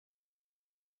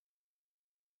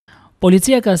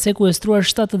Policia ka sekuestruar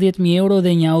 70.000 euro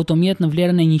dhe një automjet në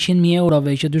vlerën e 100.000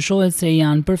 eurove që dyshohet se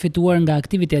janë përfituar nga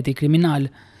aktiviteti kriminal.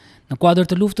 Në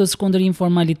kuadër të luftës kundër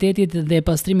informalitetit dhe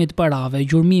pastrimit parave,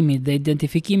 gjurmimit dhe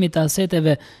identifikimit të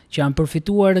aseteve që janë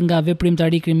përfituar nga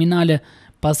veprimtari kriminale,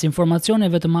 pas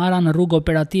informacioneve të marra në rrugë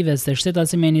operative se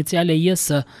shtetasi me iniciale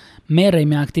JS merrej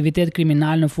me aktivitet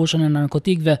kriminal në fushën e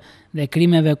narkotikëve dhe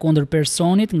krimeve kundër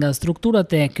personit nga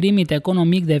strukturat e Krimit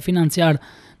Ekonomik dhe financiar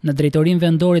në drejtorinë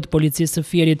vendore të Policisë së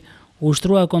Fierit, u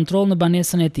ushtrua kontroll në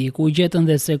banesën e tij, ku u gjetën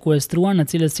dhe sekuestruar në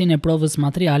cilësinë e provës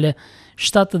materiale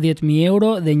 70.000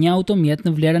 euro dhe një automjet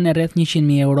në vlerën e rreth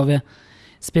 100.000 eurove.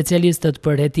 Specialistët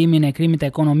për hetimin e krimit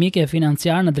ekonomik e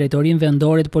financiar në drejtorinë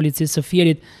vendore të Policisë së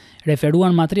Fierit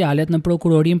referuan materialet në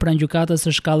prokurorin pranë gjykatës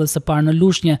së shkallës së parë në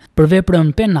Lushnje për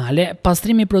veprën penale,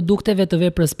 pastrimi produkteve të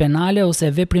veprës penale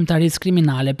ose veprimtarisë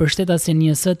kriminale për shtetasin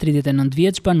JS 39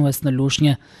 vjeç banues në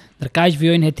Lushnje. Ndërkaq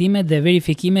vijojnë hetimet dhe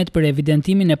verifikimet për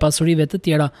evidentimin e pasurive të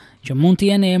tjera që mund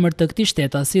të jenë në emër të këtij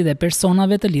shtetasi dhe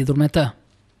personave të lidhur me të.